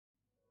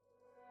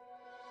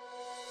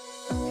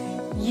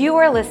You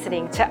are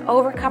listening to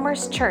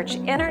Overcomers Church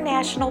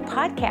International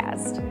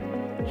Podcast.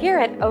 Here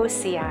at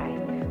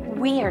OCI,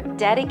 we are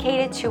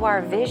dedicated to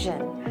our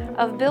vision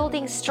of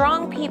building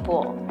strong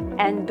people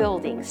and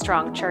building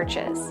strong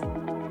churches.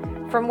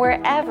 From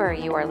wherever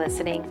you are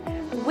listening,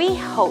 we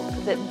hope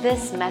that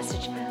this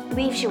message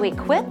leaves you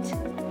equipped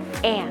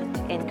and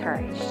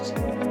encouraged.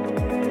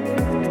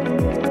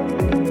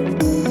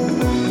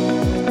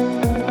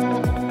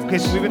 Okay,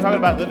 so we've been talking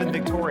about living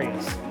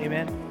victorious,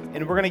 amen.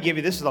 And we're going to give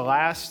you, this is the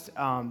last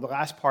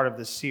part of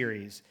this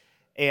series.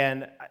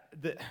 And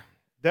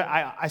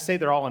I say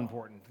they're all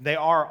important. They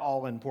are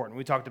all important.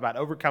 We talked about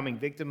overcoming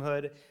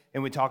victimhood,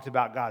 and we talked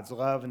about God's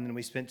love, and then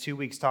we spent 2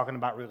 weeks talking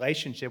about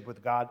relationship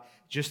with God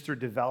just through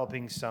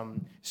developing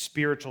some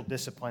spiritual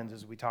disciplines,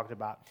 as we talked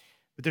about.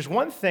 But there's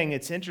one thing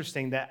that's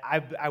interesting that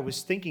I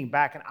was thinking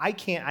back, and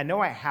I know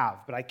I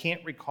have, but I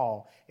can't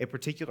recall a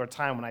particular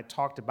time when I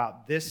talked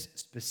about this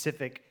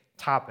specific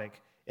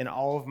topic in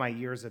all of my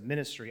years of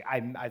ministry.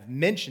 I've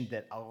mentioned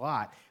it a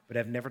lot, but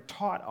I've never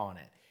taught on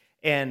it.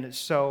 And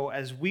so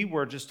as we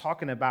were just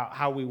talking about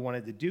how we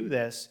wanted to do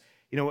this,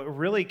 it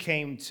really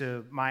came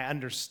to my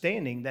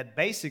understanding that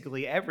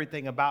basically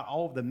everything about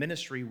all of the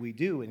ministry we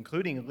do,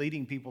 including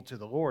leading people to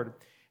the Lord,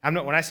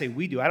 when I say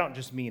we do, I don't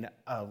just mean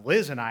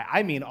Liz and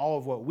I mean all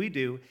of what we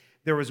do.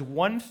 There was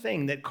one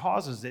thing that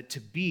causes it to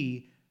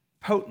be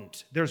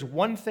potent. There's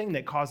one thing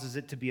that causes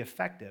it to be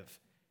effective,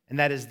 and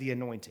that is the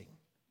anointing.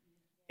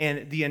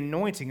 And the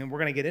anointing, and we're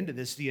going to get into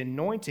this, the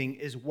anointing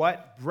is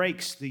what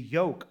breaks the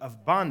yoke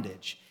of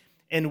bondage.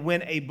 And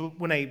when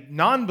a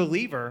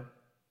non-believer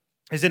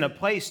is in a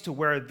place to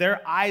where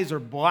their eyes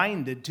are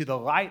blinded to the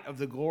light of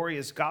the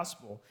glorious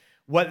gospel,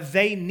 what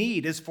they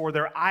need is for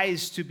their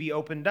eyes to be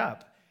opened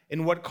up.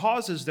 And what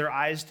causes their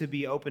eyes to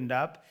be opened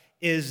up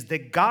is the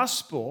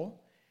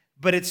gospel,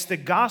 but it's the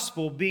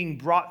gospel being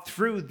brought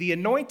through the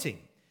anointing.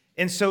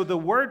 And so the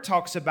word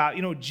talks about,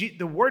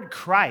 the word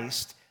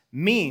Christ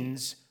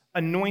means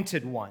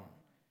anointed one.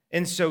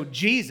 And so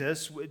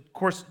Jesus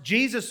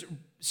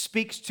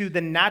speaks to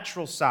the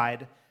natural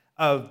side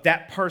of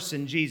that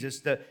person, Jesus,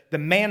 the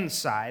man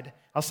side.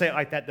 I'll say it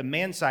like that, the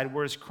man side,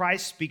 whereas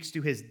Christ speaks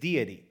to his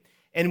deity.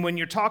 And when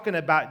you're talking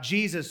about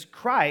Jesus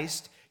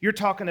Christ, you're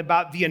talking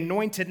about the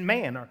anointed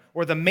man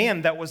or the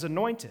man that was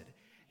anointed.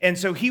 And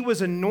so he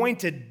was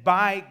anointed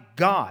by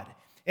God.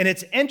 And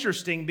it's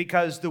interesting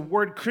because the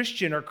word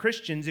Christian or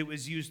Christians, it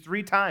was used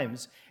 3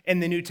 times in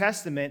the New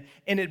Testament,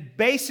 and it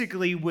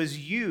basically was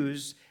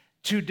used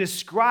to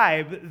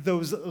describe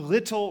those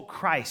little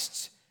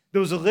Christs,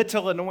 those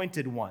little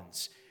anointed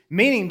ones,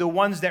 meaning the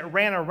ones that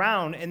ran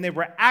around and they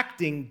were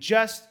acting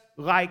just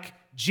like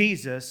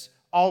Jesus,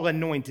 all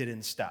anointed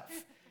and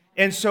stuff.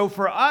 And so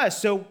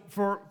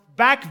for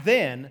back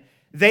then,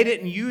 they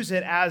didn't use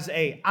it as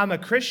I'm a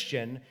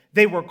Christian.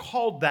 They were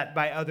called that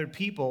by other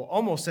people,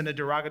 almost in a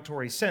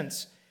derogatory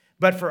sense.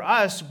 But for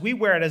us, we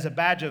wear it as a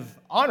badge of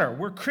honor.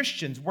 We're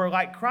Christians. We're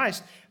like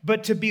Christ.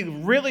 But to be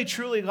really,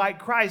 truly like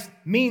Christ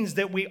means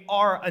that we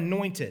are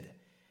anointed.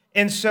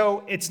 And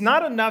so it's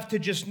not enough to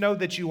just know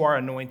that you are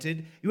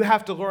anointed. You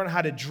have to learn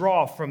how to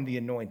draw from the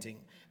anointing.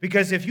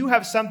 Because if you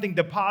have something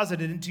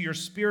deposited into your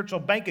spiritual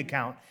bank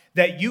account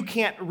that you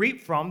can't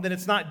reap from, then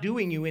it's not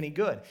doing you any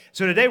good.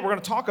 So today we're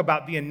going to talk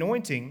about the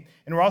anointing,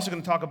 and we're also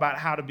going to talk about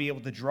how to be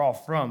able to draw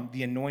from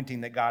the anointing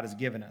that God has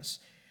given us.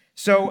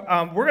 So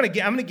I'm going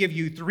to give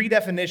you 3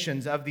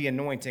 definitions of the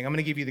anointing. I'm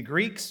going to give you the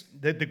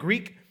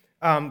Greek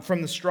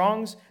from the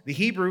Strong's, the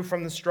Hebrew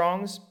from the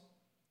Strong's,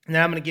 and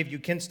then I'm going to give you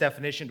Kent's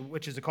definition,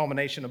 which is a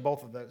culmination of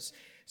both of those.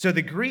 So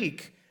the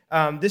Greek,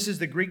 this is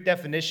the Greek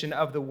definition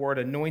of the word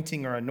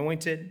anointing or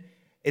anointed.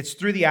 It's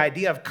through the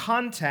idea of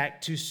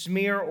contact to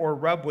smear or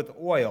rub with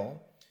oil,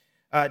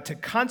 to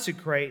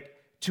consecrate,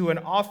 to an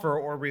offer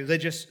or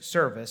religious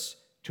service,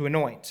 to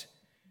anoint.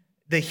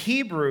 The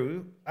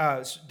Hebrew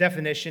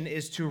definition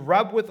is to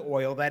rub with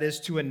oil, that is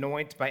to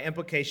anoint, by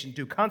implication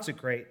to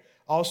consecrate,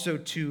 also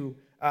to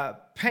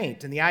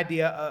paint. And the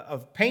idea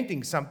of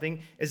painting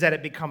something is that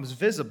it becomes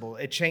visible.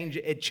 It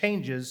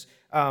changes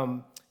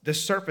the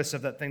surface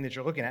of that thing that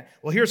you're looking at.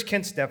 Well, here's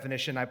Kent's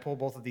definition. I pull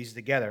both of these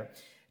together.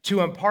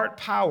 To impart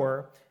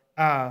power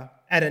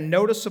at a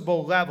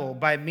noticeable level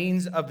by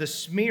means of the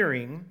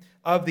smearing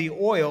of the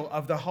oil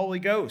of the Holy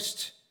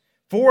Ghost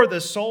for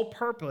the sole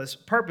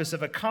purpose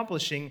of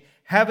accomplishing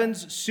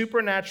heaven's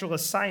supernatural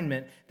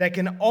assignment that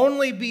can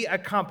only be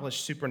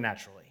accomplished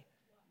supernaturally.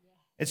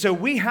 And so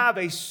we have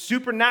a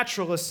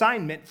supernatural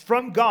assignment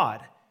from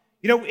God.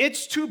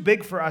 It's too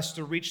big for us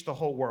to reach the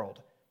whole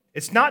world.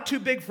 It's not too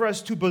big for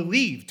us to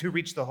believe to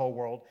reach the whole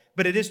world,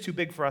 but it is too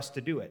big for us to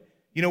do it.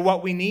 You know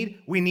what we need?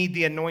 We need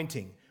the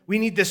anointing. We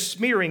need the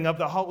smearing of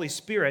the Holy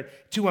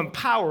Spirit to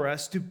empower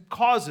us, to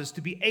cause us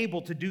to be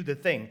able to do the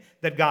thing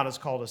that God has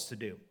called us to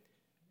do.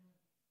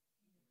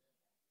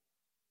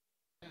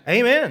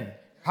 Amen.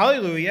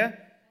 Hallelujah.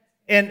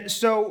 And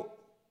so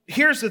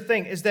here's the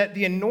thing, is that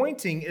the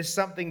anointing is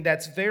something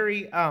that's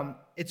very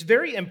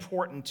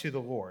important to the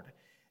Lord.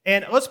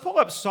 And let's pull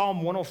up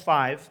Psalm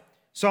 105,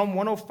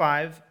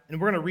 and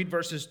we're going to read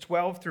verses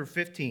 12 through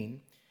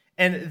 15.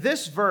 And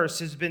this verse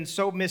has been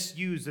so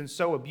misused and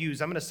so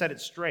abused. I'm going to set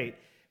it straight.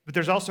 But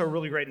there's also a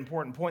really great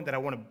important point that I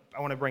want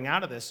to bring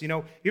out of this. You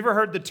know, you ever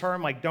heard the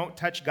term like "don't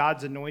touch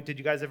God's anointed"?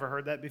 You guys ever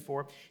heard that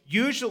before?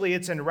 Usually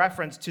it's in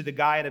reference to the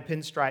guy in a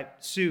pinstripe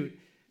suit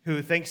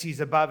who thinks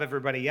he's above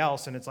everybody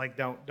else, and it's like,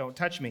 don't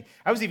touch me.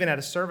 I was even at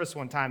a service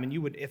one time, and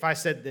if I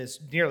said this,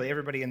 nearly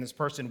everybody in this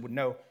person would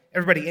know.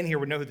 Everybody in here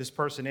would know who this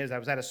person is. I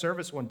was at a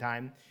service one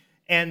time,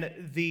 and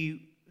the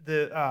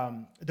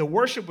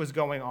worship was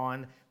going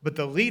on, but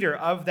the leader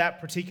of that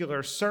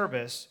particular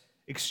service,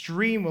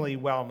 extremely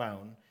well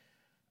known.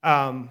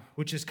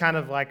 Which is kind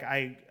of like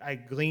I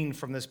gleaned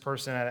from this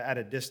person at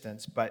a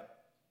distance, but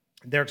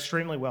they're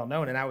extremely well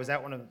known. And I was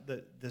at one of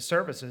the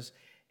services,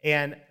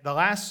 and the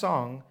last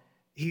song,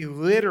 he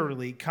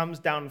literally comes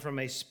down from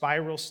a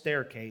spiral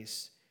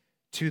staircase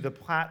to the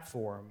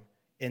platform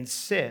and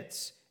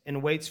sits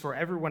and waits for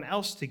everyone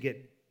else to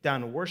get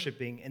done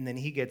worshiping, and then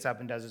he gets up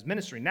and does his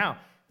ministry. Now,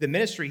 the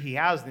ministry he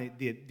has,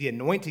 the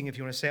anointing, if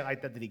you want to say it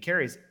like that he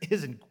carries,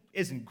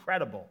 is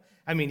incredible.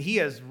 I mean, he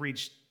has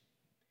reached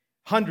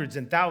hundreds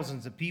and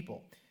thousands of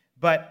people.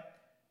 But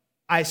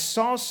I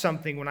saw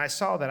something when I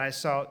saw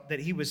that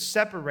he was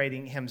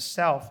separating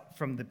himself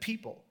from the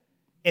people.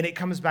 And it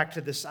comes back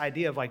to this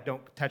idea of like,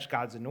 don't touch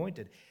God's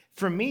anointed.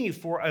 For me,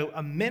 for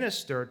a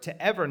minister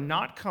to ever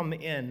not come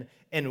in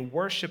and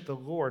worship the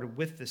Lord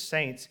with the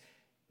saints,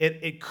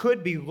 it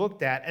could be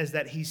looked at as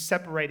that he's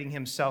separating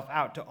himself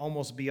out to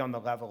almost be on the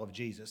level of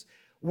Jesus.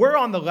 We're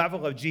on the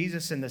level of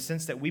Jesus in the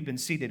sense that we've been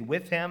seated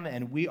with him,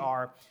 and we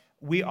are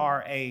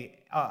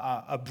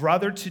a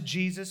brother to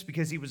Jesus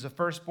because he was the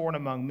firstborn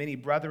among many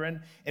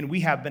brethren, and we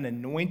have been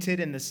anointed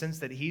in the sense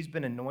that he's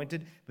been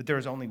anointed, but there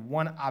is only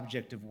one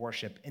object of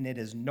worship, and it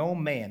is no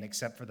man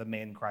except for the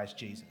man Christ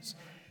Jesus.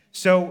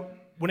 So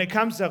when it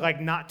comes to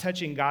like not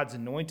touching God's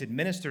anointed,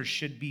 ministers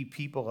should be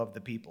people of the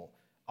people.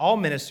 All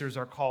ministers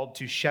are called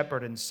to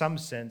shepherd in some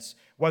sense,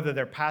 whether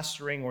they're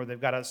pastoring or they've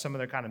got some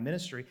other kind of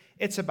ministry.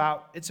 It's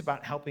about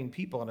helping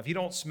people, and if you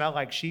don't smell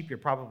like sheep, you're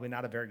probably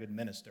not a very good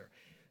minister.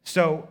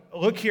 So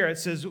look here, it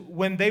says,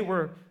 when they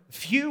were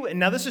few, and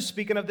now this is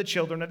speaking of the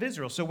children of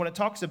Israel. So when he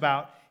talks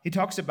about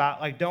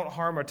like don't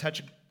harm or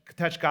touch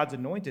God's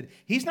anointed,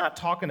 he's not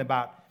talking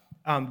about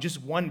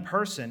just one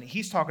person.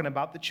 He's talking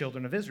about the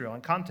children of Israel.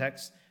 In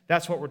context,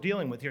 that's what we're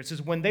dealing with here. It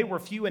says, when they were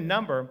few in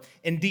number,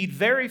 indeed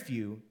very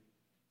few,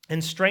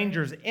 and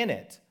strangers in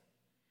it,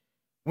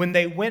 when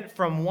they went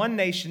from one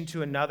nation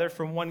to another,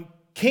 from one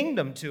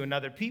kingdom to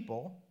another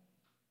people,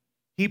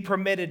 he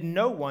permitted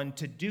no one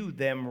to do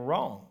them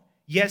wrong.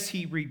 Yes,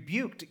 he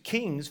rebuked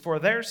kings for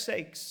their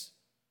sakes,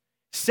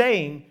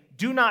 saying,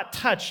 do not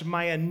touch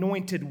my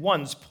anointed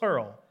ones,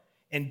 plural,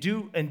 and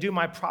do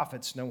my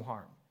prophets no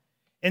harm.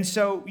 And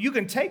so you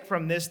can take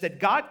from this that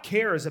God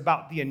cares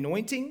about the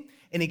anointing,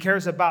 and he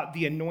cares about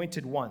the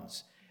anointed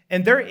ones.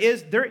 And there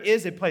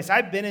is a place.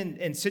 I've been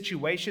in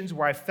situations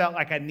where I felt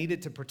like I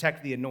needed to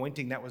protect the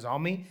anointing that was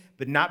on me,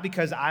 but not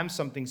because I'm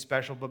something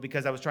special, but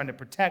because I was trying to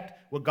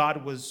protect what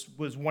God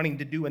was wanting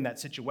to do in that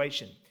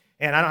situation.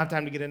 And I don't have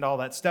time to get into all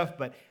that stuff,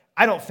 but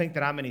I don't think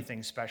that I'm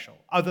anything special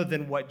other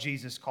than what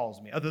Jesus calls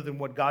me, other than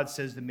what God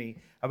says to me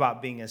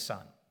about being his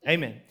son.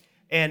 Amen.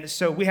 And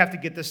so we have to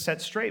get this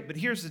set straight. But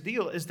here's the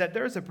deal, is that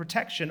there is a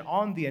protection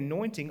on the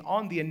anointing,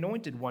 on the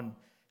anointed one.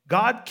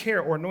 God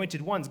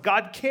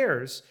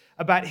cares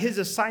about his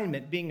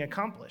assignment being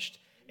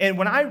accomplished. And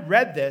when I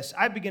read this,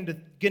 I begin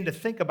to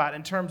think about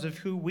in terms of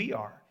who we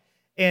are.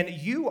 And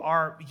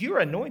you're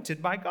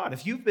anointed by God.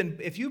 If you've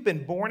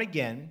been born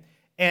again,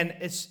 and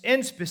it's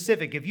in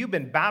specific, if you've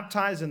been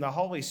baptized in the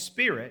Holy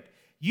Spirit,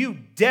 you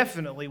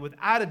definitely,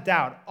 without a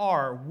doubt,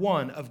 are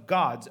one of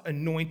God's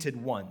anointed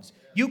ones.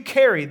 You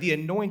carry the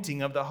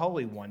anointing of the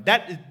Holy One.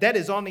 That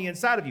is on the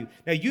inside of you.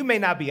 Now, you may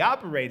not be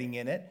operating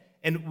in it,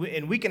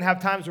 and we can have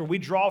times where we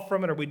draw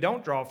from it or we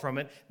don't draw from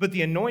it, but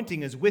the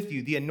anointing is with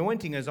you. The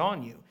anointing is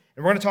on you.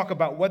 And we're going to talk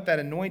about what that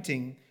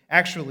anointing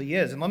actually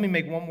is. And let me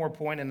make one more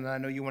point, and I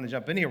know you want to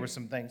jump in here with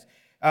some things.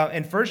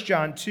 In 1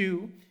 John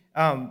 2,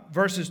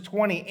 verses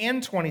 20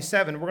 and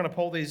 27, we're going to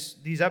pull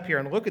these up here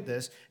and look at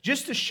this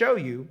just to show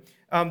you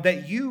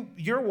that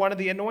you're one of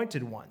the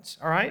anointed ones,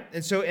 all right?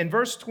 And so in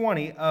verse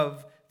 20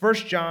 of 1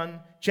 John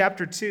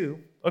chapter 2,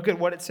 look at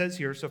what it says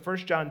here. So 1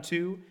 John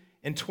 2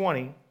 and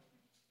 20,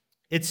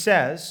 it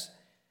says,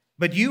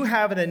 but you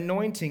have an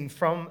anointing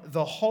from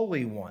the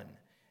Holy One,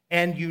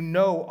 and you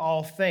know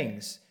all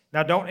things.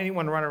 Now, don't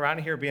anyone run around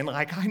here being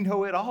like, I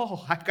know it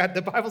all. I've got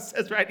the Bible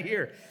says right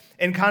here.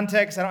 In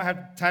context, I don't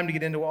have time to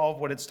get into all of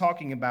what it's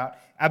talking about.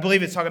 I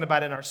believe it's talking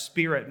about in our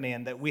spirit,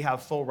 man, that we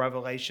have full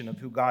revelation of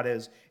who God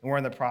is, and we're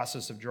in the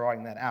process of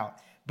drawing that out.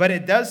 But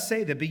it does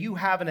say that, but you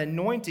have an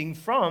anointing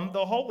from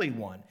the Holy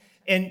One.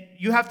 And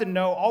you have to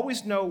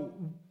always know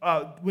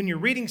when you're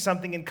reading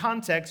something in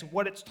context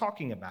what it's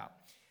talking about.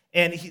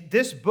 And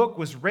this book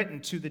was written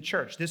to the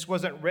church. This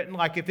wasn't written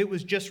like if it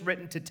was just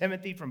written to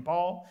Timothy from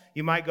Paul,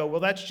 you might go, well,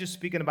 that's just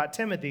speaking about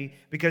Timothy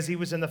because he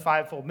was in the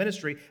fivefold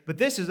ministry. But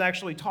this is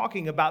actually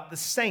talking about the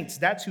saints.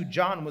 That's who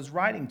John was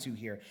writing to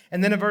here.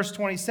 And then in verse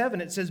 27,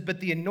 it says,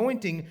 but the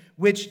anointing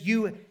which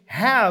you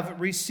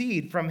have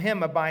received from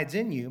him abides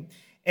in you,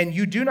 and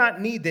you do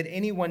not need that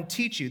anyone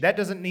teach you. That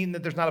doesn't mean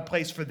that there's not a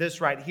place for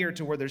this right here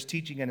to where there's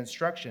teaching and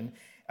instruction.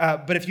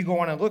 But if you go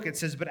on and look, it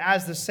says, but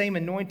as the same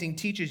anointing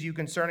teaches you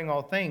concerning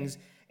all things,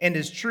 and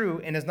is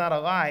true, and is not a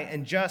lie,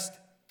 and just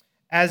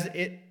as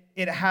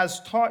it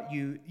has taught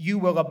you, you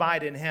will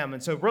abide in him.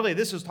 And so really,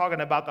 this is talking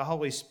about the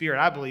Holy Spirit,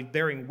 I believe,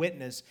 bearing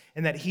witness,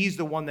 and that he's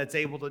the one that's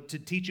able to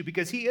teach you,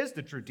 because he is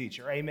the true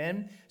teacher,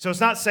 amen? So it's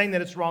not saying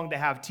that it's wrong to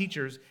have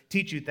teachers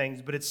teach you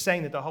things, but it's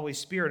saying that the Holy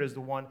Spirit is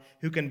the one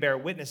who can bear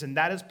witness, and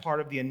that is part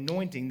of the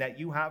anointing that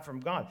you have from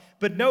God.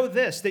 But know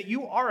this, that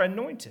you are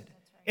anointed.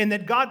 And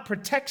that God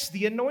protects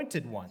the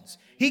anointed ones.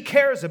 He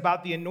cares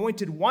about the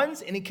anointed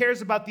ones, and he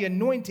cares about the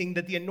anointing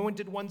that the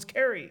anointed ones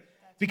carry.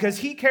 Because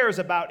he cares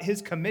about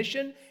his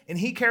commission, and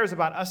he cares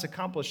about us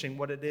accomplishing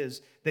what it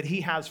is that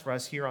he has for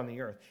us here on the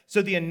earth.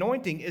 So the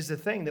anointing is the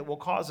thing that will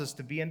cause us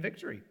to be in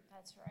victory.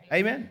 That's right.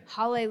 Amen.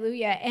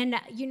 Hallelujah. And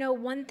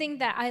one thing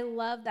that I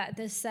love that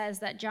this says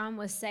that John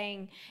was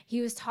saying,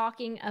 he was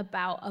talking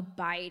about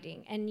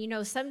abiding.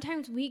 And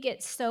sometimes we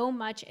get so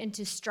much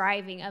into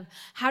striving of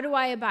how do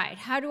I abide?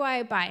 How do I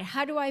abide?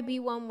 How do I be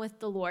one with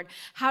the Lord?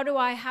 How do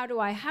I?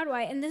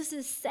 And this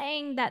is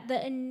saying that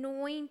the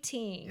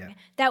anointing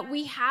that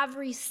we have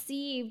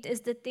received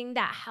is the thing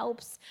that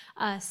helps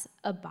us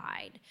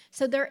abide.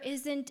 So there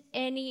isn't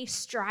any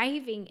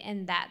striving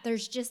in that.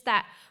 There's just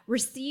that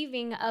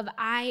receiving of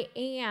I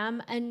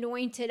am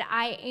anointed.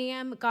 I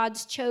am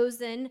God's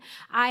chosen.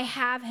 I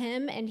have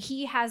him and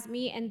he has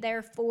me, and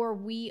therefore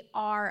we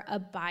are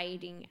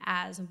abiding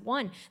as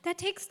one. That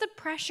takes the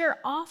pressure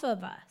off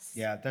of us.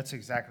 Yeah, that's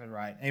exactly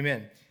right.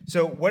 Amen.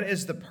 So what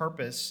is the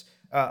purpose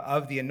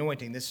of the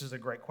anointing? This is a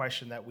great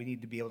question that we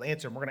need to be able to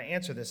answer. And we're going to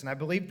answer this, and I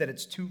believe that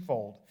it's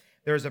twofold.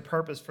 There's a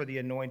purpose for the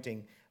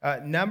anointing.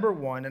 Number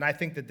one, and I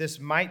think that this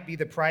might be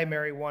the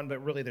primary one,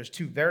 but really there's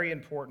two very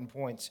important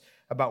points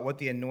about what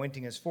the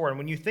anointing is for. And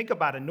when you think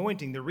about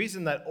anointing, the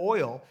reason that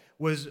oil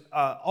was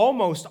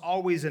almost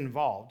always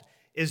involved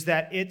is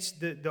that it's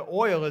the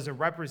oil is a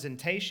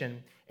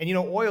representation. And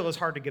oil is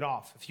hard to get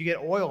off. If you get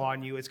oil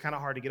on you, it's kind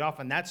of hard to get off.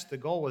 And that's the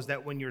goal, is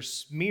that when you're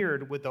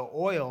smeared with the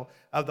oil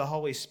of the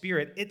Holy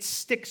Spirit, it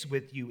sticks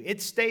with you.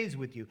 It stays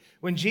with you.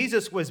 When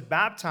Jesus was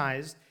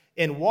baptized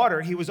in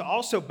water, he was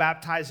also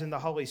baptized in the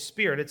Holy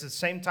Spirit. It's the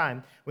same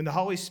time when the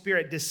Holy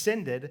Spirit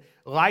descended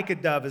like a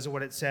dove, is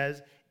what it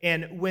says.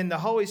 And when the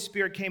Holy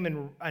Spirit came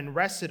and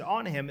rested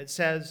on him, it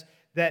says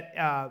that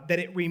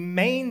it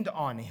remained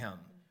on him.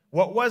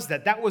 What was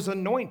that? That was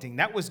anointing.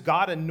 That was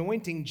God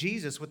anointing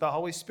Jesus with the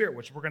Holy Spirit,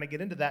 which we're going to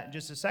get into that in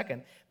just a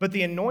second. But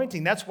the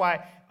anointing, that's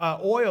why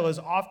oil is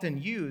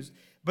often used.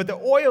 But the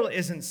oil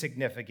isn't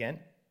significant.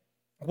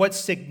 What's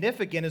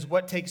significant is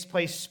what takes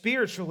place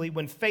spiritually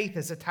when faith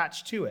is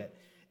attached to it.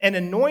 And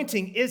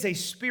anointing is a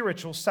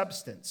spiritual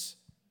substance.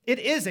 It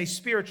is a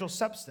spiritual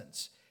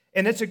substance.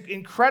 And it's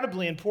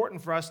incredibly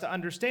important for us to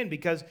understand,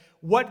 because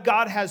what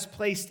God has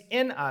placed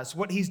in us,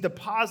 what he's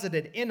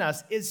deposited in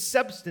us, is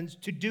substance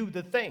to do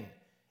the thing.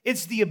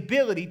 It's the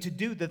ability to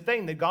do the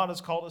thing that God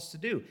has called us to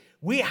do.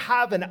 We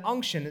have an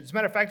unction. As a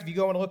matter of fact, if you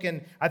go and look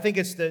in, I think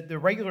it's the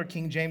regular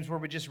King James where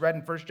we just read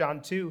in 1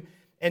 John 2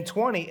 and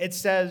 20, it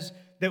says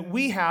that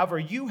we have, or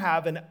you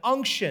have, an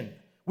unction,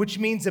 which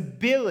means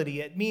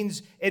ability. It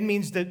means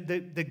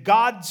the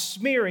God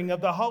smearing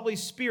of the Holy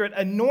Spirit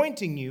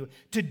anointing you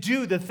to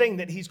do the thing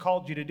that he's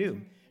called you to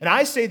do. And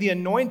I say the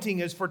anointing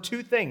is for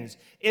two things.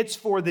 It's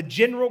for the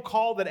general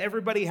call that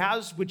everybody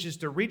has, which is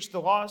to reach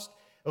the lost,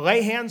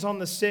 lay hands on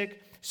the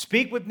sick,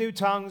 speak with new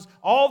tongues,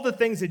 all the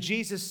things that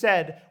Jesus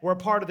said were a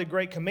part of the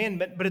Great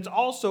Commandment, but it's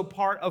also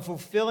part of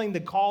fulfilling the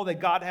call that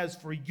God has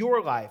for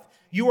your life.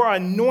 You are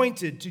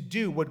anointed to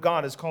do what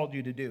God has called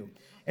you to do.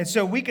 And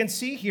so we can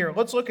see here,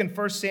 let's look in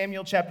 1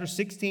 Samuel chapter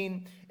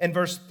 16 and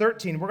verse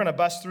 13. We're going to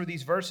bust through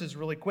these verses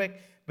really quick,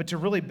 but to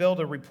really build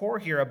a rapport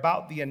here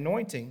about the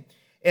anointing.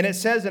 And it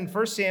says in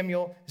 1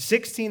 Samuel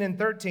 16 and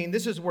 13,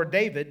 this is where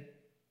David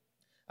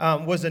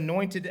was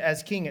anointed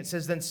as king. It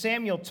says, then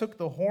Samuel took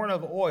the horn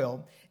of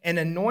oil and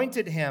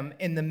anointed him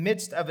in the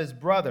midst of his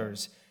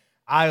brothers.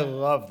 I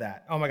love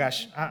that. Oh my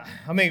gosh.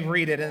 Let me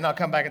read it and I'll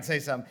come back and say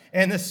something.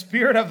 And the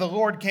Spirit of the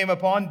Lord came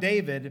upon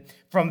David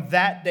from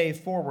that day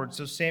forward.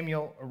 So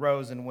Samuel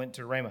arose and went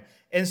to Ramah.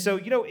 And so,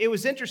 it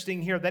was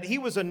interesting here that he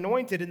was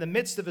anointed in the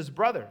midst of his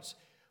brothers.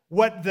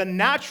 What the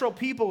natural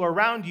people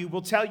around you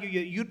will tell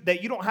you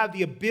that you don't have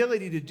the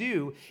ability to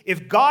do.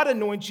 If God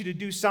anoints you to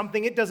do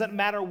something, it doesn't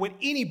matter what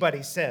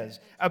anybody says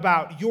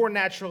about your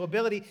natural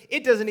ability.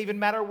 It doesn't even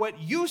matter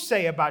what you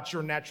say about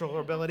your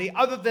natural ability,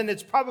 other than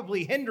it's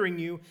probably hindering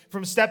you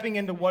from stepping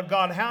into what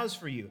God has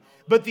for you.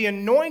 But the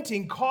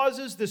anointing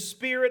causes the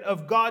Spirit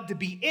of God to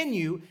be in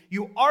you.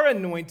 You are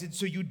anointed,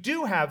 so you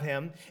do have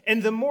Him.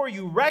 And the more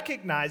you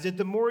recognize it,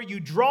 the more you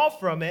draw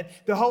from it,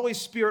 the Holy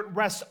Spirit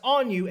rests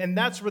on you, and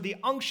that's where the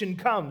unction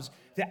comes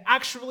to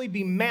actually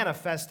be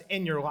manifest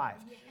in your life.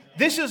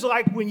 This is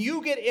like when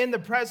you get in the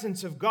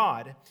presence of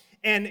God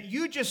and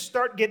you just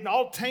start getting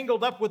all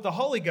tangled up with the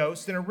Holy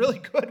Ghost in a really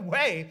good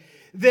way,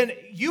 then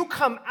you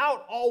come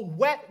out all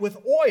wet with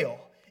oil.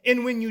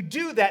 And when you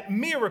do that,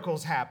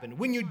 miracles happen.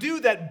 When you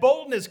do that,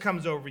 boldness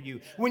comes over you.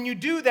 When you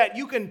do that,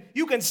 you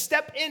can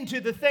step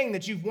into the thing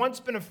that you've once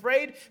been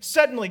afraid.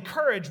 Suddenly,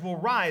 courage will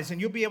rise, and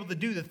you'll be able to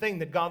do the thing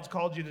that God's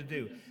called you to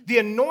do. The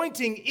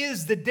anointing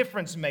is the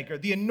difference maker.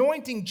 The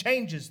anointing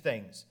changes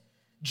things.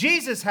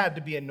 Jesus had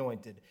to be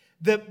anointed.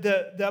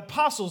 The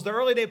apostles, the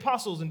early day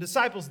apostles and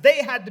disciples,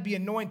 they had to be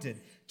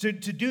anointed to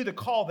do the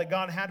call that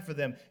God had for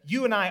them.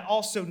 You and I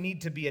also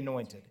need to be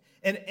anointed.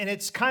 And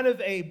it's kind of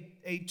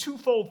a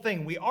twofold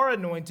thing. We are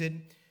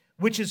anointed,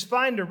 which is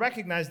fine to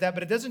recognize that,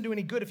 but it doesn't do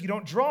any good if you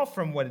don't draw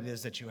from what it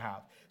is that you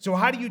have. So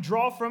how do you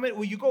draw from it?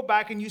 Well, you go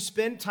back and you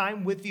spend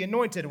time with the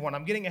anointed one.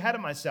 I'm getting ahead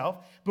of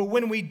myself. But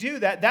when we do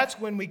that, that's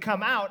when we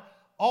come out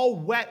all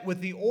wet with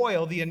the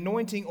oil, the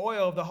anointing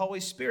oil of the Holy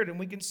Spirit, and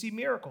we can see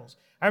miracles.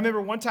 I remember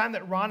one time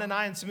that Ron and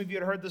I, and some of you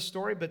had heard this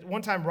story, but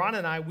one time Ron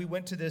and I, we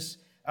went to this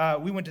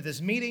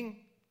meeting.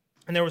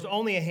 And there was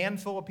only a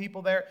handful of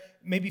people there,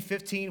 maybe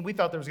 15. We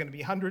thought there was going to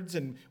be hundreds,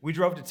 and we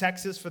drove to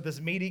Texas for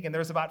this meeting, and there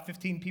was about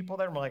 15 people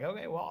there. And we're like,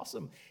 okay, well,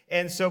 awesome.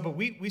 And so, but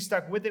we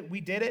stuck with it.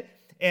 We did it,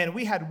 and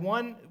we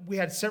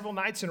had several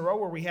nights in a row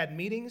where we had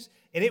meetings,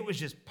 and it was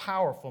just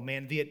powerful,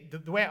 man. The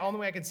only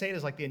way I can say it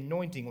is like the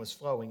anointing was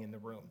flowing in the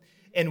room.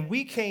 And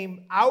we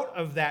came out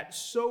of that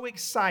so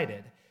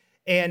excited,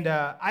 and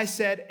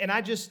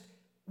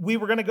we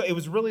were going to go. It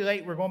was really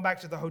late. We were going back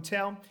to the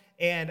hotel.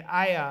 And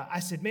I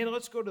said, man,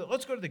 let's go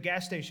to the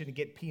gas station and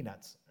get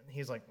peanuts. And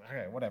he's like,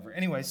 okay, whatever.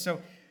 Anyway,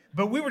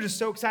 but we were just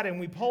so excited. And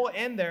we pull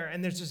in there,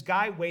 and there's this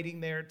guy waiting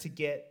there to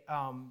get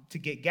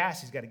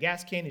gas. He's got a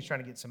gas can. He's trying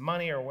to get some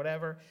money or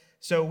whatever.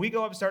 So we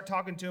go up and start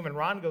talking to him, and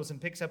Ron goes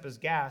and picks up his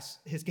gas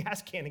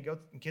can and goes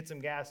and gets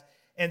some gas.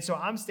 And so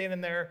I'm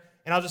standing there,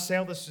 and I'll just say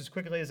all this as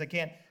quickly as I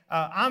can.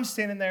 I'm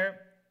standing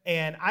there,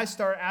 and I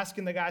start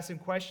asking the guy some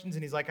questions,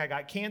 and he's like, I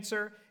got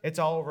cancer. It's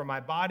all over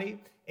my body.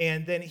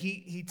 And then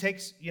he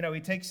takes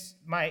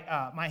my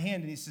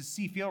hand, and he says,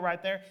 see, feel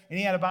right there? And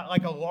he had about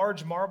like a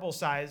large marble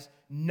size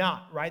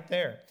knot right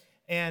there.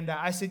 And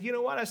I said, you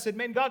know what? I said,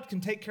 man, God can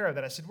take care of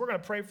that. I said, we're going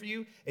to pray for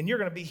you, and you're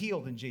going to be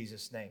healed in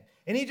Jesus' name.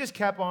 And he just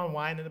kept on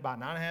whining about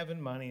not having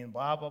money and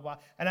blah, blah, blah.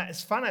 And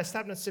it's fine. I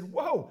stopped and I said,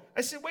 whoa.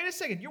 I said, wait a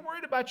second. You're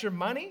worried about your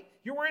money?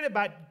 You're worried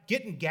about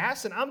getting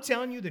gas? And I'm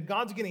telling you that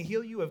God's going to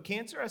heal you of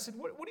cancer? I said,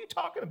 what are you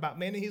talking about,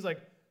 man? And he's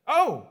like,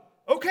 oh,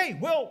 okay,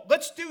 well,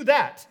 let's do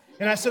that.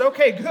 And I said,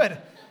 okay, good.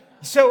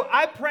 So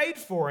I prayed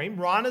for him.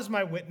 Ron is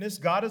my witness.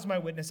 God is my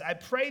witness. I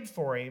prayed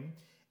for him.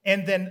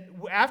 And then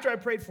after I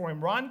prayed for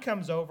him, Ron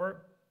comes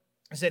over.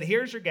 I said,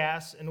 here's your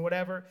gas and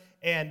whatever.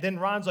 And then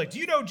Ron's like, do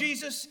you know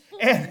Jesus?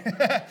 And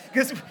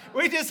because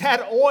we just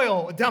had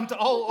oil dumped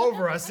all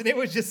over us. And it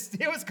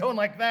was going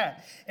like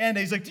that. And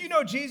he's like, do you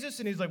know Jesus?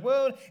 And he's like,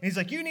 well, and he's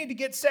like, you need to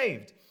get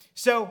saved.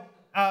 So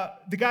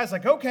the guy's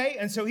like, okay.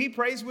 And so he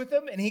prays with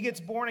them, and he gets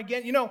born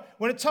again. You know,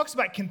 when it talks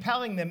about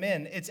compelling them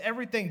in, it's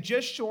everything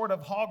just short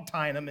of hog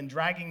tying them and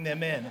dragging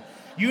them in.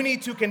 You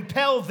need to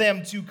compel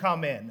them to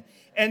come in.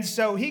 And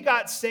so he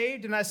got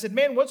saved, and I said,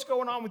 man, what's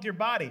going on with your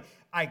body?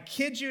 I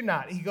kid you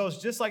not. He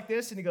goes just like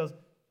this, and he goes,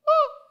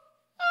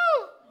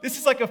 oh. This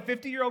is like a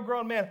 50-year-old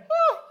grown man.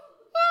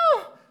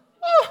 Oh.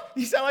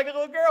 He sounded like a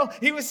little girl.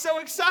 He was so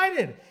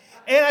excited.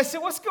 And I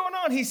said, what's going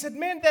on? He said,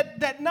 man,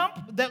 that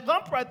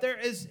lump right there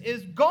is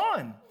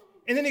gone.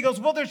 And then he goes,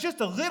 well, there's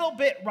just a little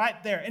bit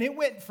right there. And it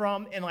went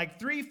from, in like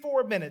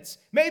 3-4 minutes,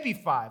 maybe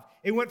 5,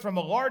 it went from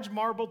a large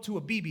marble to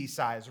a BB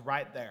size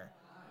right there.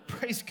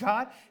 Praise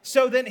God.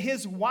 So then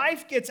his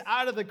wife gets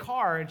out of the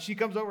car, and she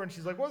comes over, and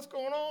she's like, what's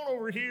going on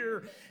over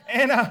here?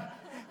 And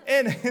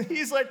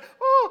he's like,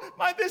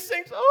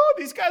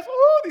 these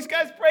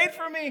guys prayed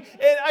for me,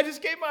 and I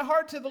just gave my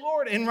heart to the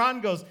Lord. And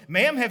Ron goes,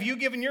 ma'am, have you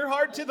given your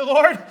heart to the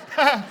Lord?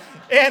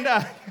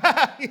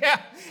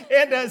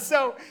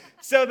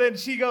 So then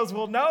she goes,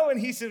 well, no. And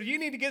he said, you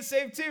need to get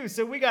saved too.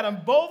 So we got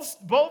them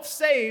both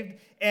saved,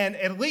 and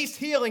at least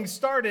healing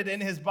started in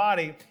his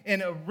body,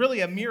 and really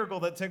a miracle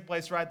that took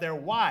place right there.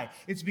 Why?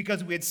 It's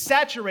because we had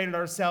saturated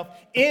ourselves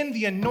in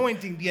the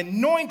anointing. The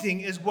anointing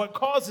is what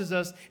causes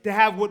us to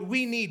have what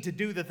we need to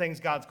do the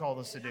things God's called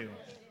us to do.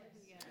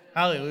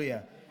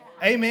 Hallelujah.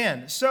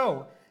 Amen.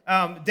 So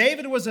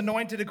David was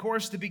anointed, of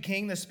course, to be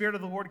king. The Spirit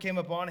of the Lord came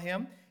upon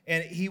him.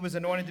 and he was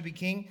anointed to be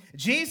king.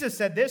 Jesus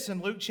said this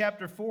in Luke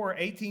chapter 4,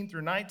 18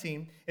 through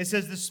 19. It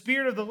says, the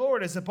Spirit of the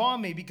Lord is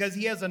upon me because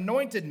he has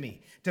anointed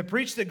me to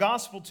preach the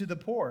gospel to the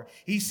poor.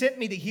 He sent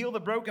me to heal the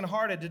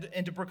brokenhearted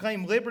and to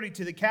proclaim liberty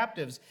to the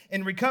captives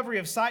and recovery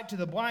of sight to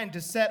the blind,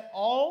 to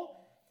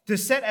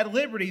set at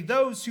liberty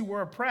those who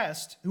are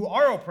oppressed,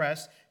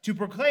 to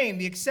proclaim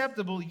the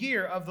acceptable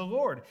year of the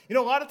Lord. You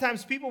know, a lot of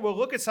times people will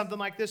look at something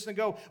like this and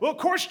go, well, of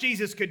course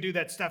Jesus could do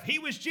that stuff. He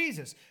was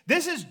Jesus.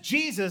 This is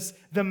Jesus,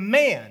 the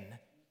man,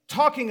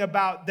 talking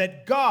about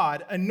that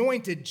God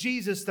anointed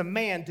Jesus, the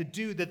man, to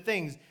do the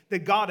things that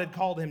God had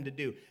called him to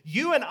do.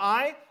 You and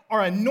I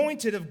are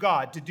anointed of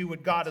God to do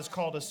what God has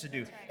called us to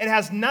do. It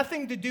has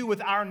nothing to do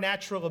with our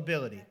natural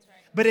ability.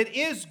 But it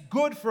is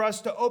good for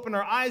us to open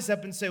our eyes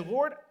up and say,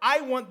 Lord,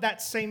 I want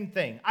that same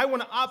thing. I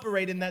want to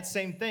operate in that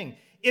same thing.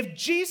 If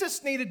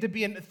Jesus needed to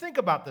be, think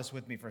about this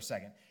with me for a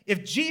second.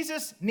 If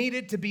Jesus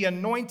needed to be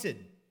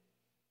anointed,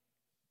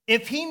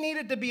 if he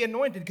needed to be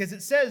anointed, because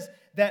it says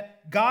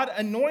that God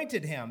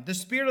anointed him, the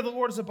Spirit of the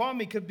Lord is upon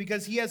me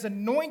because he has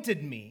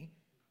anointed me.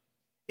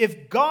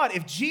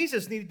 If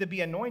Jesus needed to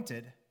be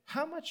anointed,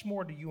 how much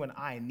more do you and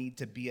I need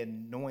to be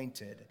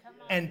anointed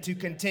and to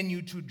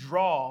continue to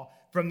draw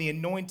from the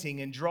anointing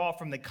and draw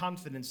from the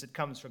confidence that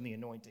comes from the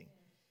anointing?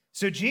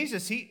 So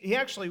Jesus, he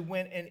actually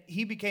went and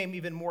he became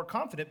even more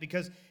confident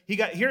because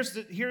here's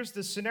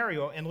the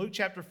scenario in Luke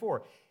chapter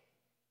 4.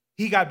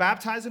 He got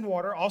baptized in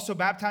water, also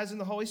baptized in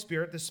the Holy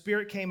Spirit. The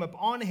Spirit came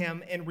upon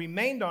him and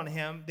remained on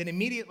him. Then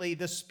immediately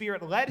the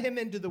Spirit led him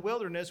into the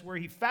wilderness where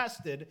he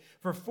fasted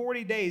for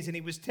 40 days and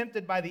he was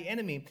tempted by the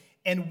enemy.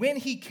 And when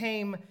he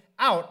came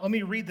out, let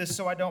me read this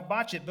so I don't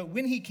botch it, but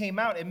when he came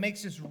out, it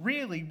makes this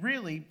really,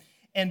 really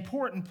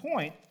important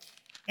point.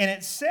 And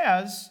it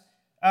says,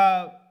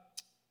 I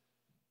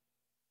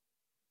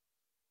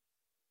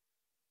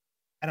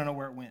don't know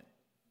where it went.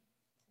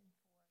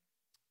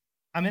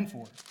 I'm in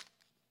 4.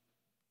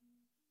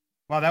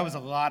 Wow, that was a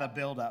lot of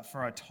buildup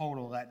for a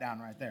total letdown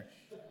right there.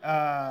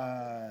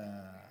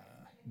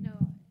 No.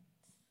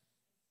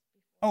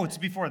 Oh, it's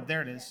before.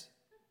 There it is.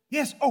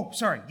 Yes. Oh,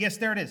 sorry. Yes,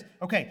 there it is.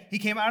 Okay. He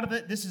came out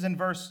of this is in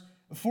verse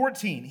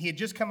 14. He had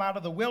just come out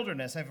of the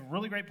wilderness. I have a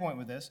really great point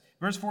with this.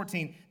 Verse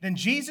 14. Then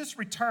Jesus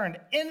returned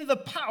in the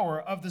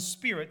power of the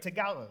Spirit to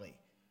Galilee.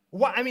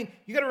 Why? I mean,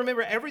 you got to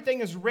remember,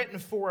 everything is written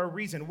for a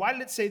reason. Why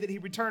did it say that he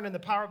returned in the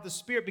power of the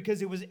Spirit?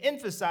 Because it was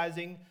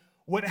emphasizing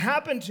what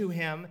happened to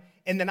him.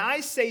 And then I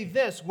say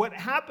this, what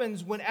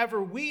happens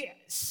whenever we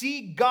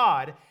see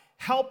God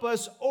help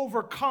us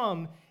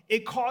overcome,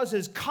 it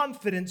causes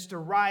confidence to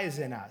rise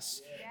in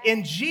us.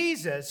 In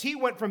Jesus, he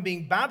went from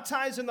being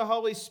baptized in the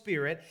Holy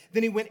Spirit,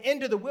 then he went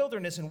into the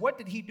wilderness, and what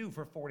did he do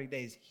for 40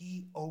 days?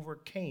 He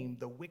overcame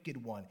the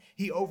wicked one.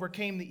 He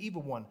overcame the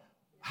evil one.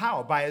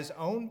 How? By his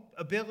own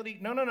ability?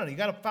 No. You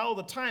got to follow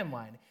the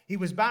timeline. He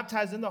was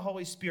baptized in the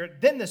Holy Spirit.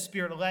 Then the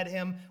Spirit led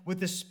him with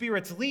the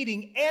Spirit's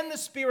leading and the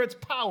Spirit's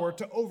power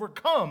to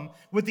overcome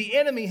what the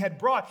enemy had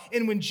brought.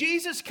 And when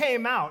Jesus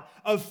came out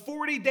of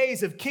 40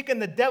 days of kicking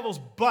the devil's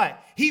butt,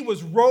 he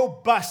was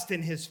robust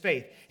in his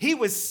faith. He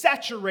was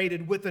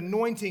saturated with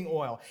anointing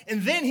oil.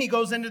 And then he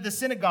goes into the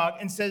synagogue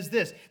and says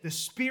this, the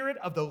Spirit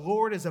of the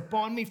Lord is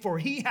upon me, for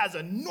he has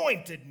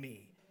anointed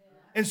me.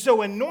 And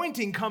so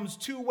anointing comes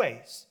 2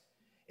 ways.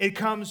 It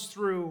comes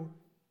through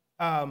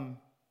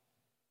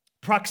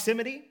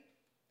proximity,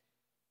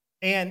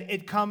 and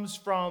it comes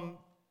from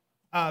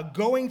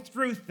going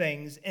through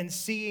things and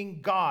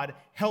seeing God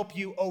help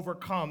you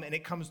overcome, and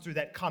it comes through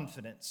that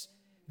confidence.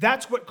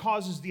 That's what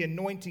causes the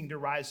anointing to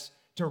rise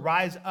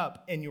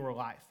up in your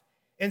life.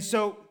 And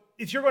so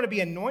if you're going to be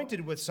anointed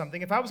with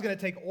something, if I was going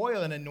to take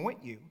oil and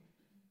anoint you,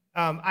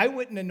 I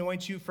wouldn't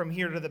anoint you from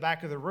here to the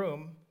back of the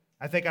room.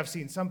 I think I've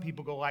seen some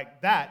people go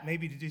like that,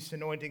 maybe to do some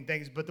anointing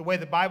things, but the way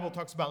the Bible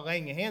talks about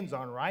laying your hands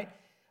on, right?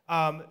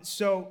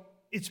 So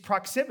it's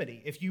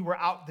proximity. If you were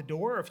out the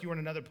door, or if you were in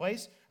another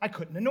place, I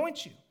couldn't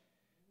anoint you.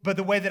 But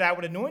the way that I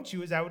would anoint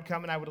you is I would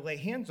come and I would lay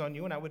hands on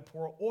you and I would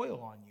pour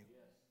oil on you.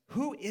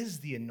 Who is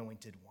the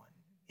anointed one?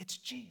 It's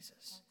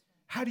Jesus.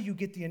 How do you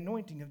get the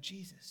anointing of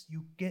Jesus?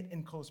 You get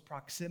in close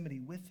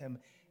proximity with him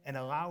and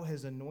allow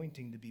his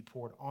anointing to be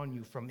poured on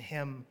you from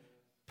him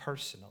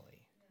personally.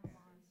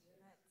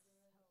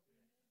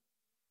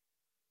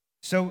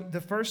 So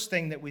the first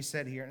thing that we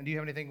said here, and do you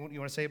have anything you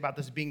want to say about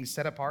this being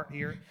set apart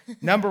here?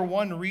 Number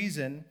one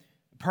reason,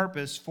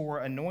 purpose for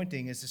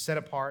anointing is to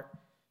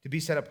be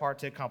set apart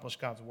to accomplish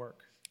God's work.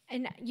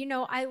 And, you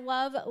know, I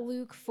love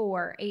Luke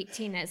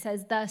 4:18. It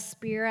says, the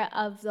Spirit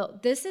of the...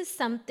 This is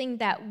something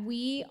that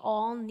we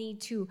all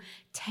need to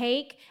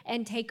take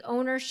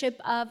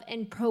ownership of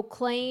and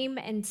proclaim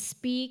and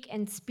speak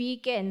and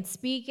speak it and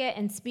speak it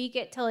and speak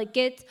it till it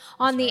gets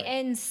on the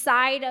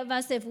inside of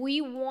us. If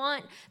we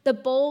want the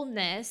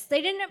boldness,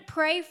 they didn't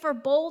pray for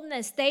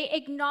boldness. They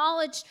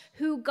acknowledged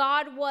who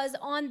God was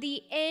on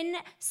the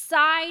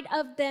inside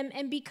of them.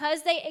 And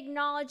because they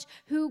acknowledged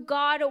who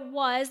God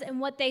was and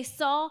what they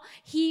saw,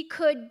 he he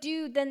could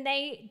do, then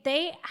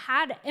they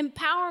had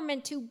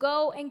empowerment to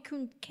go and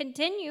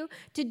continue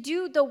to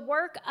do the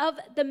work of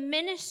the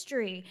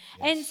ministry.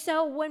 Yes. And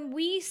so when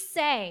we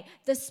say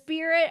the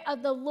Spirit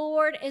of the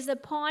Lord is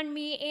upon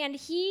me and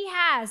he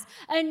has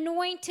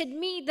anointed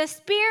me, the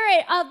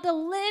Spirit of the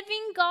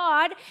living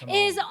God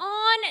is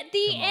on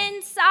the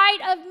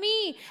inside of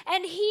me,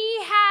 and he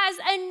has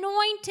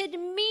anointed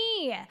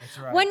me. That's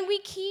right. When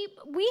we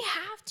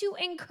have to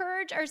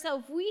encourage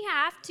ourselves. We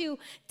have to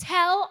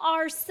tell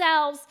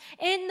ourselves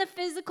in the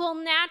physical,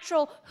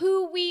 natural,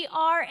 who we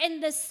are in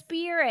the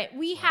spirit.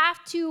 We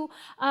have to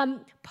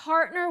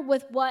partner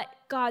with what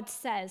God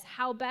says.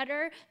 How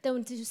better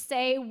than to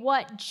say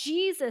what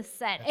Jesus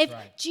said? That's if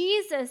right.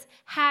 Jesus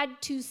had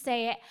to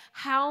say it,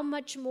 how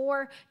much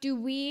more do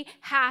we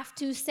have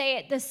to say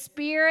it? The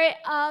Spirit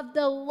of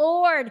the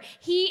Lord,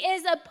 he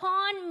is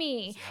upon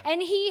me, right.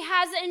 and he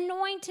has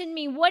anointed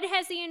me. What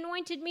has he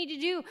anointed me to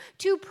do?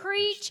 To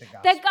preach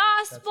the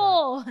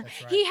gospel. That's right.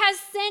 That's right. He has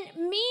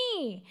sent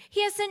me.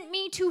 He has sent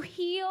me to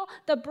heal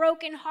the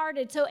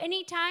brokenhearted. So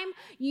anytime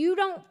you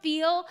don't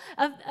feel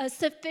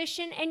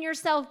sufficient in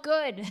yourself,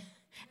 good.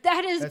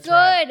 That is That's good.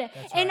 Right.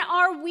 In right.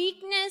 our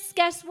weakness,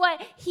 guess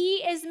what? He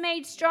is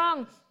made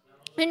strong.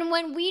 And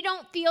when we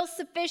don't feel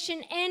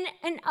sufficient in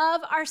and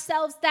of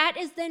ourselves, that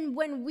is then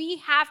when we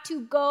have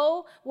to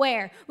go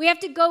where? We have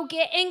to go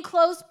get in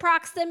close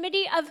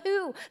proximity of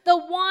who? The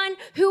one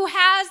who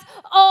has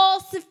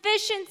all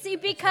sufficiency.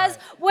 Because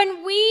right.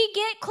 when we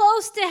get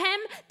close to him,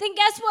 then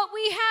guess what?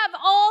 We have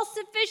all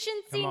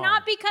sufficiency,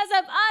 not because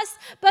of us,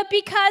 but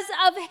because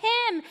of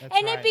him. That's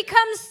and right. it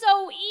becomes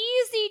so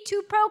easy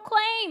to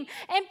proclaim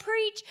and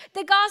preach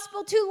the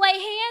gospel, to lay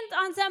hands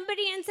on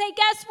somebody and say,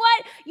 guess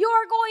what?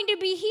 You're going to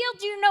be healed.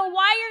 Do you know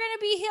why you're going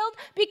to be healed?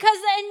 Because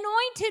the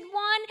anointed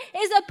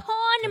one is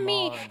upon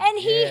me. And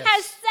he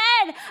has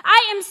said,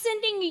 I am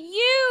sending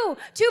you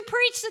to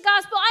preach the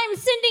gospel. I am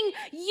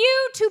sending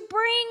you to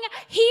bring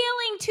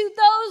healing to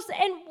those,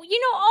 and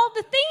all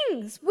the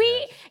things.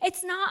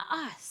 It's not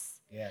us.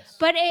 Yes.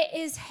 But it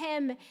is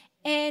him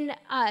in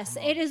us.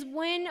 It is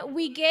when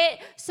we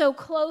get so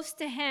close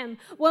to him,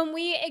 when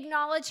we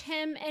acknowledge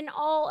him in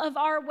all of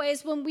our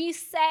ways, when we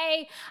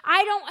say,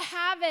 I don't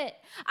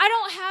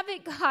have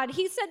it, God.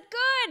 He said,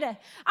 good.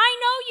 I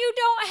know you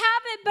don't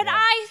have it, but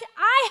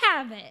I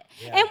have it.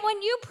 Yeah. And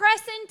when you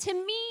press into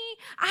me,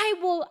 I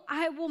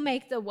will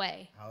make the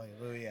way.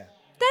 Hallelujah.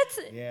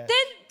 Then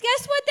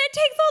guess what? That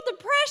takes all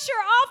the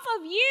pressure off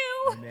of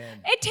you.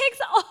 Amen. It takes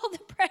all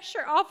the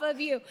pressure off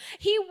of you.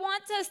 He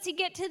wants us to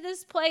get to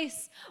this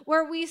place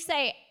where we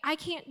say, I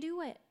can't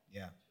do it.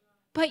 Yeah.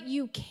 But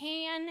you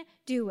can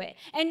do it.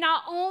 And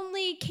not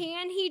only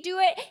can he do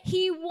it,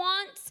 he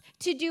wants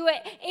to do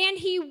it, and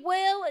he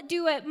will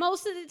do it.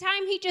 Most of the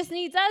time, he just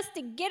needs us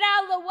to get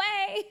out of the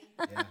way.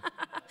 Yeah.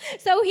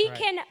 So he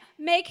can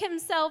make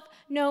himself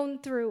known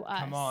through us.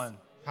 Come on.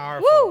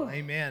 Powerful. Woo!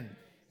 Amen.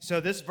 So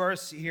this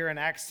verse here in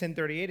Acts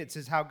 10:38, it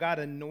says how God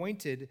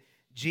anointed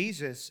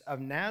Jesus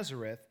of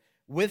Nazareth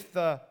with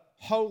the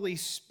Holy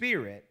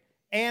Spirit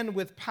and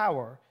with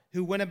power,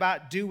 who went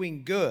about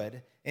doing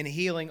good and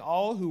healing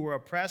all who were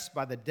oppressed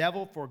by the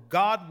devil, for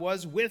God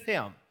was with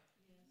him.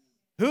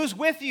 Who's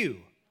with you?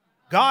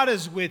 God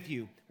is with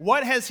you.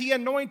 What has he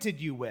anointed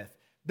you with?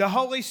 The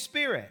Holy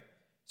Spirit.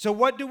 So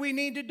what do we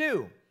need to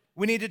do?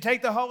 We need to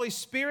take the Holy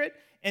Spirit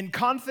and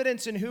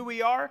confidence in who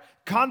we are,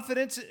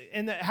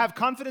 have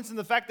confidence in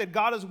the fact that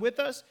God is with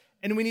us,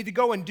 and we need to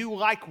go and do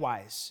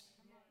likewise.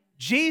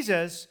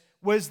 Jesus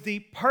was the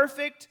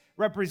perfect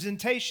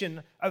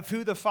representation of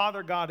who the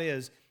Father God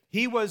is.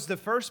 He was the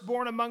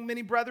firstborn among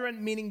many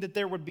brethren, meaning that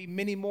there would be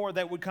many more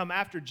that would come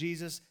after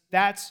Jesus.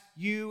 That's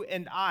you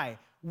and I.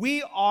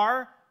 We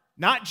are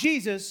not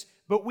Jesus,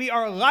 but we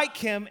are like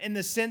him in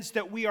the sense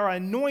that we are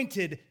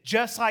anointed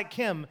just like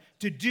him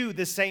to do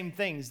the same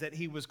things that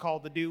he was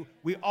called to do.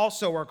 We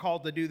also are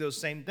called to do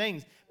those same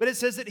things. But it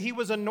says that he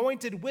was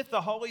anointed with the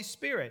Holy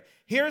Spirit.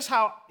 Here's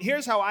how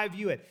I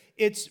view it.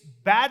 It's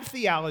bad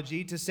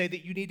theology to say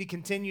that you need to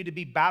continue to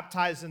be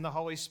baptized in the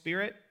Holy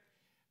Spirit.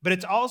 But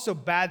it's also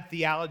bad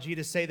theology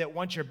to say that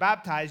once you're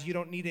baptized, you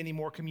don't need any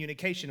more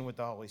communication with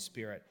the Holy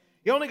Spirit.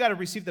 You only got to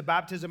receive the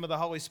baptism of the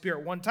Holy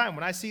Spirit one time.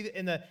 When I see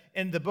in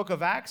the book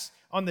of Acts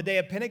on the day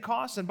of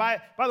Pentecost, and by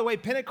the way,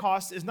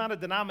 Pentecost is not a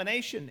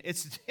denomination.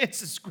 It's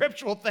a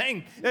scriptural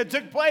thing that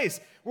took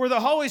place where the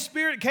Holy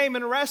Spirit came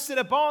and rested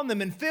upon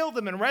them and filled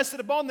them and rested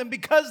upon them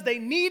because they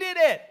needed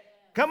it.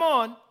 Come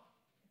on.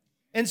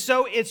 And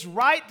so it's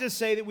right to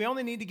say that we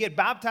only need to get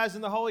baptized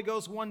in the Holy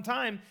Ghost one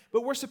time,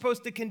 but we're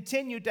supposed to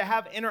continue to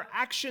have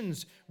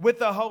interactions with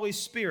the Holy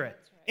Spirit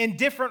in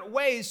different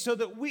ways so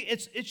that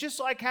it's just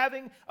like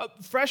having a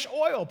fresh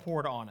oil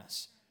poured on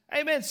us.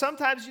 Amen.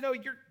 Sometimes,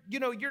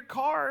 your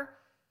car,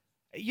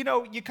 you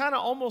kind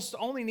of almost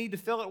only need to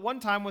fill it one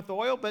time with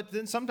oil, but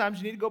then sometimes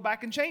you need to go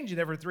back and change it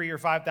every 3,000 or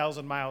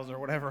 5,000 miles or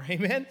whatever.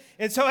 Amen.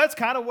 And so that's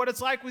kind of what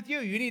it's like with you.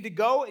 You need to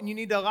go and you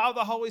need to allow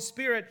the Holy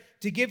Spirit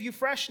to give you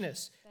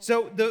freshness.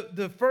 So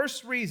the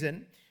first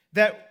reason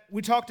that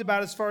we talked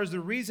about as far as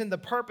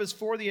the purpose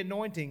for the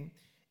anointing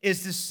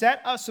is to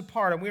set us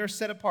apart, and we are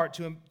set apart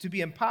to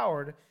be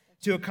empowered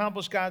to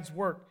accomplish God's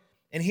work.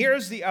 And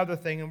here's the other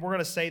thing, and we're going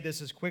to say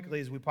this as quickly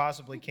as we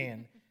possibly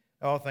can.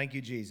 Oh, thank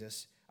you,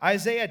 Jesus.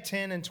 Isaiah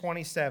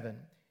 10:27,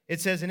 it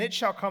says, "And it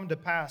shall come to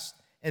pass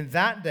in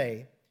that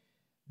day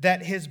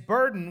that his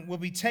burden will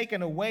be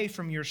taken away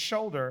from your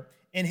shoulder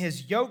and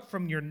his yoke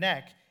from your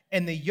neck,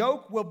 and the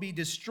yoke will be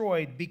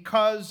destroyed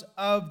because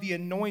of the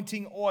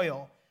anointing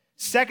oil."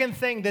 Second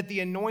thing that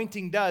the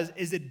anointing does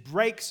is it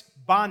breaks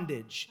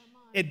bondage.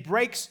 It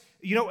breaks,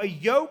 a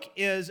yoke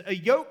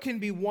can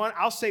be one,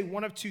 I'll say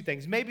one of two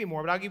things, maybe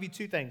more, but I'll give you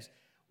two things.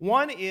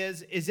 One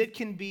is it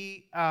could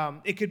be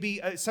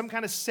some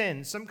kind of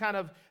sin, some kind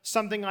of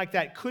something like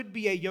that could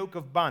be a yoke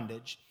of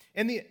bondage.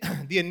 And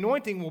the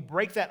anointing will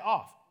break that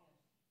off.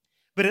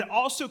 But it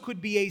also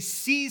could be a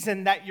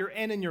season that you're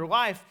in your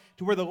life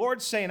to where the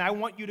Lord's saying, I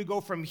want you to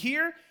go from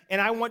here, and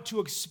I want to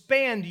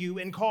expand you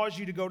and cause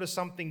you to go to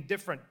something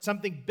different,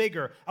 something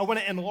bigger. I want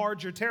to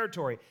enlarge your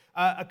territory.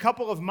 A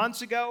couple of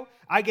months ago,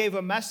 I gave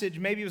a message,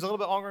 maybe it was a little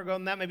bit longer ago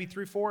than that, maybe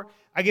 3, 4.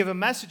 I gave a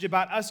message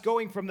about us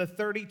going from the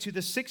 30 to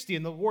the 60,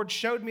 and the Lord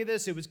showed me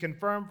this. It was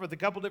confirmed with a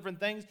couple different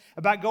things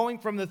about going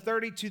from the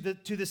 30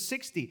 to the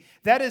 60.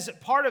 That is,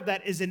 part of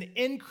that is an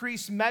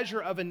increased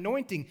measure of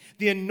anointing.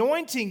 The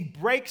anointing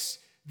breaks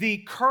the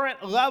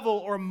current level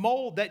or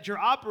mold that you're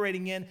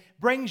operating in,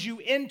 brings you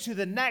into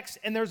the next,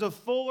 and there's a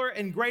fuller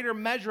and greater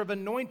measure of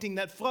anointing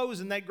that flows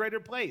in that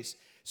greater place.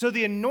 So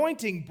the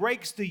anointing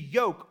breaks the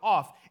yoke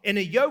off. And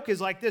a yoke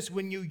is like this.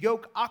 When you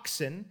yoke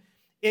oxen,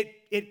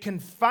 it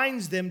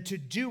confines them to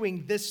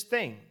doing this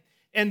thing.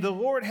 And the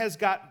Lord has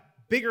got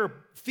bigger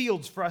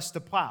fields for us to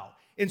plow.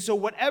 And so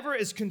whatever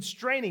is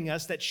constraining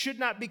us that should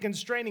not be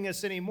constraining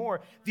us anymore,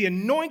 the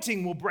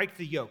anointing will break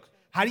the yoke.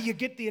 How do you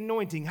get the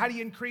anointing? How do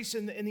you increase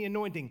in the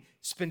anointing?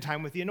 Spend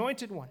time with the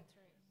anointed one.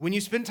 When you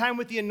spend time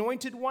with the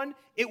anointed one,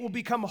 it will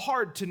become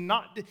hard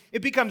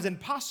it becomes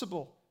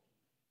impossible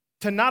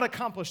to not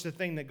accomplish the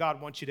thing that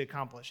God wants you to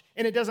accomplish.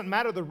 And it doesn't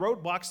matter the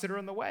roadblocks that are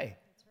in the way.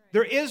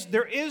 There is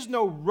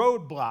no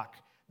roadblock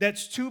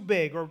that's too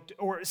big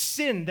or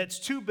sin that's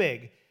too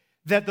big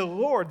that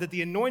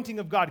the anointing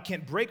of God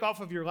can't break off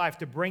of your life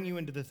to bring you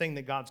into the thing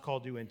that God's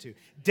called you into.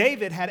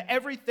 David had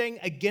everything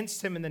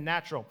against him in the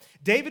natural.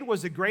 David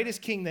was the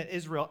greatest king that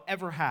Israel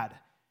ever had.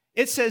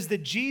 It says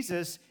that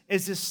Jesus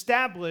is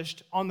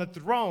established on the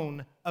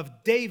throne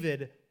of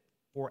David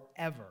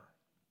forever.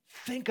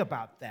 Think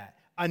about that.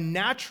 A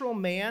natural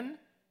man,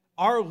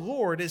 our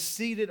Lord, is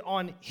seated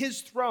on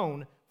his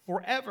throne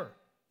forever.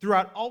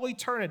 Throughout all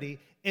eternity,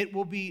 it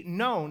will be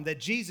known that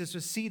Jesus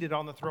was seated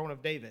on the throne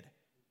of David.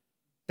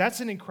 That's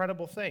an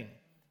incredible thing.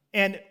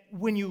 And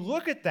when you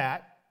look at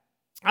that,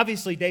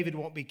 obviously David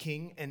won't be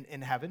king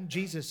in heaven.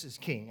 Jesus is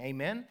king,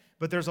 amen?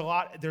 But there's a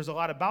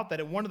lot about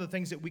that. And one of the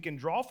things that we can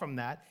draw from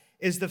that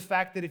is the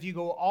fact that if you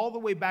go all the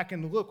way back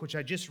and look, which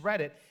I just read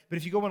it, but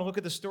if you go and look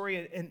at the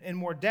story in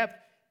more depth,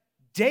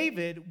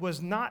 David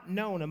was not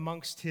known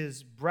amongst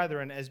his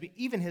brethren as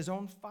even his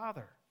own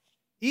father.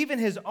 Even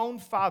his own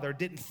father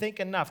didn't think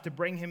enough to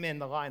bring him in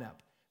the lineup.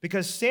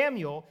 Because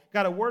Samuel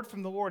got a word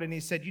from the Lord, and he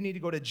said, you need to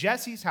go to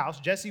Jesse's house.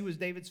 Jesse was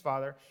David's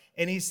father.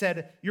 And he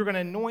said, you're going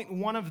to anoint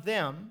one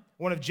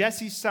of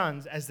Jesse's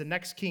sons, as the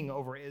next king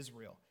over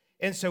Israel.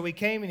 And so he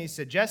came, and he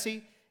said,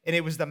 Jesse, and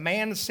it was the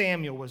man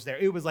Samuel was there.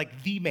 It was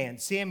like the man.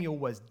 Samuel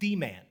was the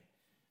man.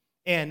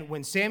 And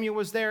when Samuel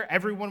was there,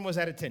 everyone was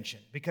at attention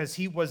because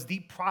he was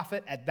the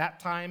prophet at that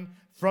time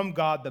from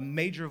God, the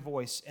major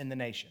voice in the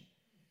nation.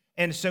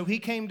 And so he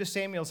came to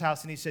Samuel's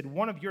house, and he said,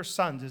 one of your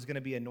sons is going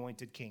to be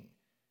anointed king.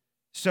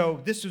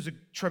 So this was a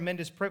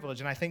tremendous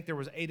privilege, and I think there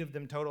was 8 of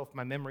them total, if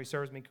my memory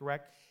serves me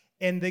correct.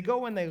 And they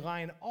go and they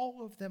line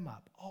all of them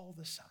up, all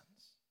the sons.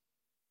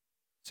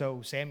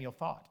 So Samuel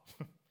thought,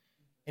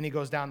 and he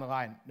goes down the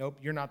line. Nope,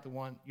 you're not the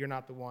one, you're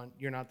not the one,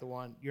 you're not the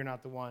one, you're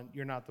not the one,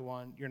 you're not the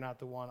one, you're not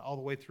the one, all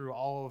the way through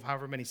all of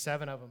however many,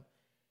 7 of them.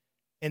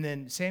 And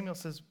then Samuel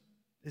says,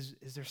 is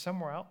there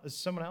somewhere else? Is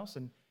someone else?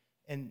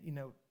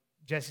 And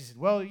Jesse said,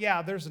 well,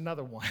 yeah, there's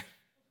another one.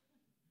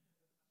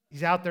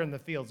 He's out there in the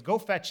fields. Go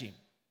fetch him.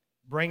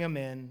 Bring him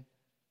in.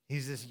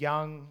 He's this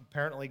young,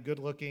 apparently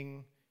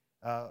good-looking,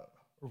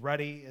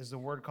 ruddy, as the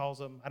word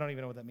calls him. I don't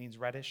even know what that means,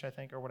 reddish, I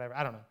think, or whatever.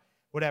 I don't know.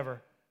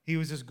 Whatever. He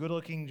was just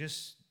good-looking,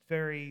 just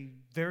very,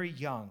 very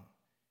young.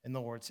 And the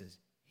Lord says,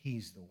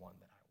 he's the one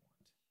that I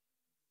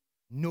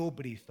want.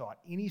 Nobody thought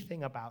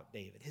anything about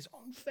David. His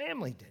own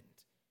family didn't.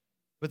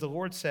 But the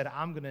Lord said,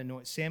 I'm going to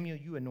anoint Samuel.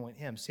 You anoint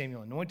him.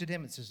 Samuel anointed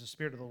him. It says the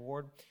Spirit of the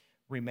Lord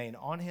remained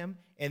on him.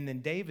 And then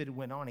David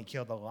went on. He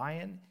killed the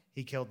lion.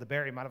 He killed the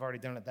bear. He might have already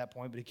done it at that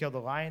point, but he killed the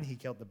lion, he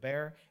killed the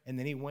bear, and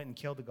then he went and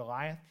killed the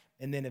Goliath.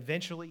 And then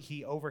eventually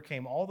he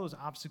overcame all those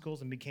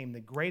obstacles and became the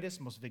greatest,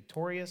 most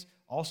victorious,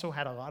 also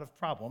had a lot of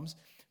problems,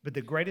 but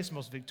the greatest,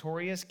 most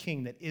victorious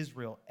king that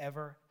Israel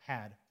ever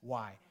had.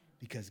 Why?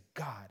 Because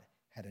God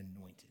had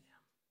anointed him.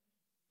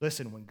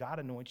 Listen, when God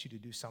anoints you to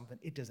do something,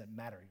 it doesn't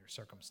matter your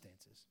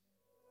circumstances.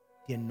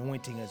 The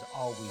anointing is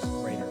always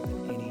greater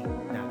than any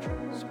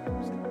natural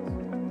circumstance.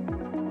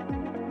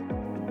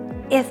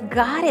 If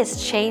God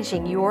is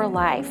changing your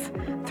life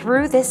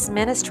through this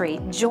ministry,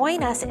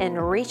 join us in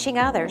reaching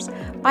others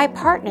by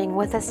partnering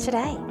with us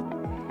today.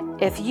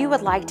 If you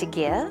would like to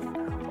give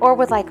or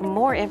would like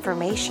more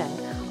information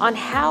on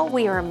how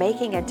we are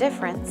making a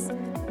difference,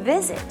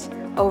 visit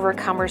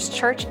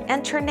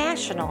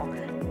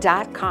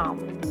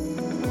OvercomersChurchInternational.com.